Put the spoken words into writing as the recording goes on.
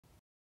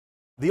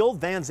The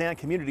old Zandt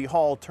Community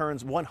Hall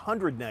turns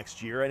 100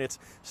 next year, and it's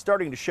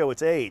starting to show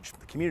its age.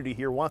 The community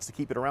here wants to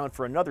keep it around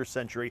for another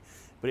century,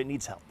 but it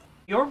needs help.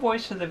 Your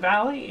voice of the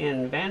valley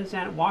in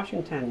Zandt,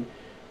 Washington,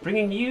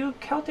 bringing you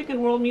Celtic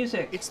and world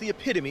music. It's the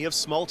epitome of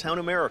small-town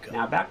America.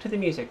 Now back to the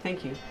music,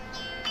 thank you.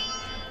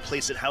 A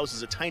place that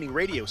houses a tiny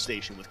radio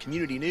station with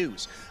community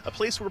news, a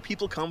place where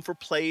people come for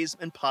plays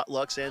and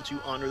potlucks and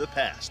to honor the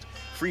past.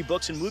 Free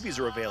books and movies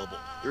are available.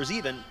 There's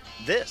even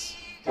this.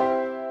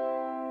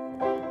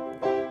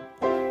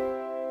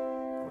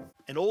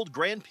 An old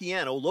grand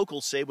piano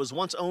locals say was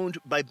once owned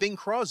by Bing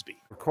Crosby.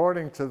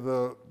 According to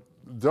the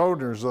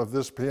donors of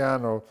this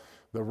piano,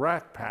 the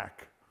Rat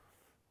Pack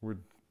would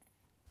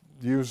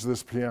use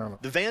this piano.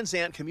 The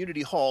Zandt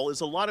Community Hall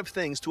is a lot of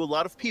things to a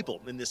lot of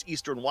people in this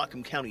eastern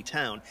Whatcom County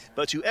town,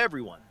 but to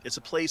everyone, it's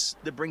a place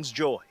that brings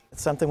joy.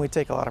 It's something we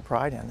take a lot of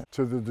pride in.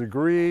 To the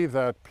degree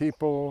that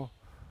people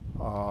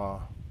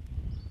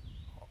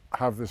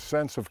have this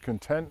sense of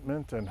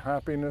contentment and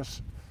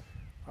happiness,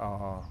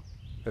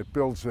 it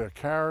builds their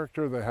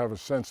character, they have a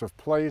sense of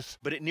place.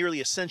 But at nearly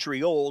a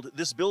century old,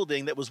 this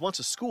building that was once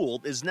a school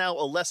is now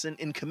a lesson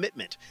in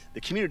commitment.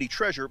 The community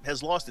treasure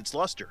has lost its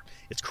luster.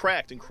 It's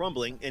cracked and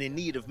crumbling and in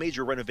need of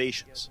major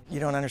renovations. You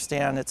don't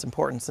understand its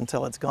importance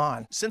until it's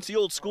gone. Since the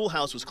old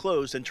schoolhouse was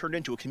closed and turned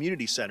into a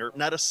community center,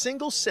 not a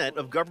single cent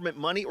of government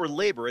money or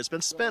labor has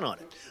been spent on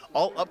it.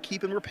 All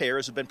upkeep and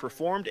repairs have been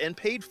performed and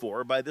paid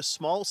for by this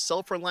small,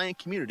 self-reliant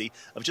community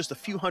of just a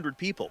few hundred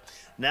people.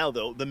 Now,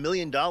 though, the $1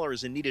 million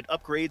in needed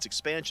upgrades,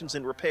 expansions,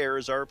 and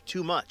repairs are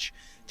too much.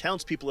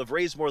 Townspeople have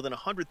raised more than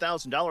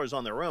 $100,000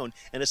 on their own,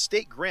 and a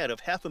state grant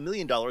of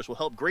 $500,000 will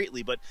help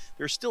greatly, but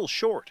they're still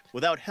short.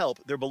 Without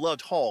help, their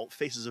beloved hall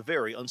faces a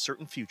very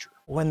uncertain future.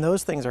 When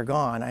those things are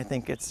gone, I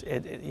think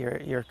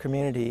your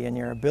community and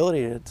your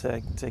ability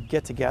to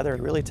get together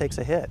really takes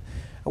a hit.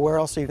 Where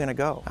else are you going to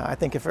go? I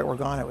think if it were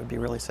gone, it would be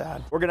really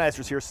sad.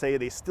 Organizers here say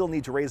they still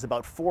need to raise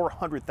about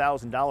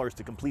 $400,000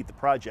 to complete the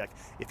project.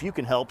 If you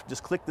can help,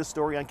 just click this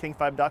story on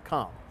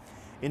King5.com.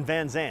 In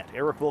Zandt,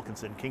 Eric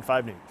Wilkinson, King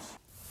 5 News.